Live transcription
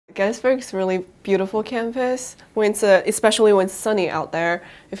Gettysburg's really beautiful campus. When it's especially when it's sunny out there,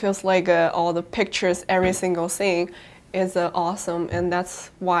 it feels like all the pictures, every single thing is awesome, and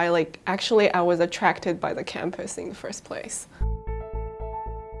that's why actually I was attracted by the campus in the first place.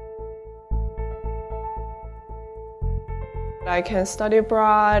 I can study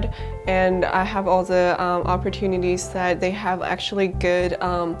abroad, and I have all the opportunities that they have actually good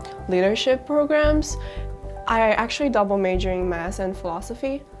leadership programs. I actually double majoring in math and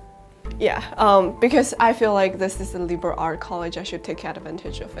philosophy. Yeah, because I feel like this is a liberal art college, I should take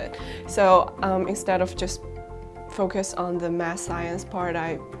advantage of it. So instead of just focus on the math science part,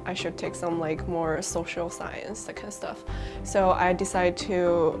 I should take some more social science, that kind of stuff. So I decided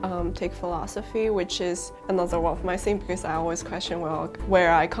to take philosophy, which is another one of my things, because I always question, well,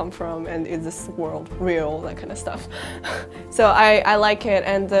 where I come from and is this world real, that kind of stuff. So I like it,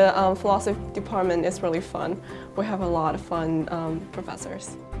 and the philosophy department is really fun. We have a lot of fun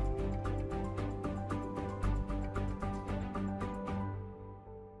professors.